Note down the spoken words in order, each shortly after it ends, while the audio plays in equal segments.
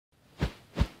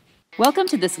Welcome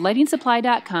to this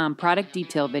LightingSupply.com product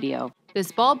detail video. This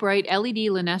Bulbrite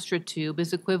LED Linestra tube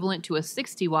is equivalent to a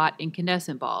 60-watt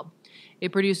incandescent bulb.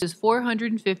 It produces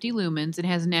 450 lumens and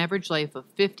has an average life of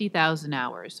 50,000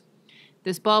 hours.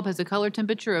 This bulb has a color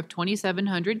temperature of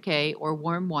 2700 K or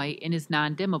warm white and is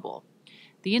non-dimmable.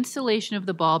 The installation of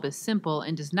the bulb is simple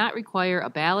and does not require a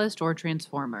ballast or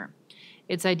transformer.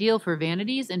 It's ideal for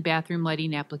vanities and bathroom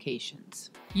lighting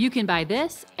applications. You can buy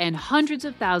this and hundreds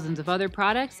of thousands of other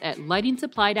products at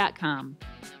LightingSupply.com.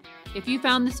 If you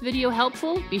found this video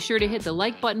helpful, be sure to hit the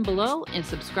like button below and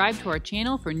subscribe to our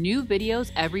channel for new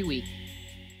videos every week.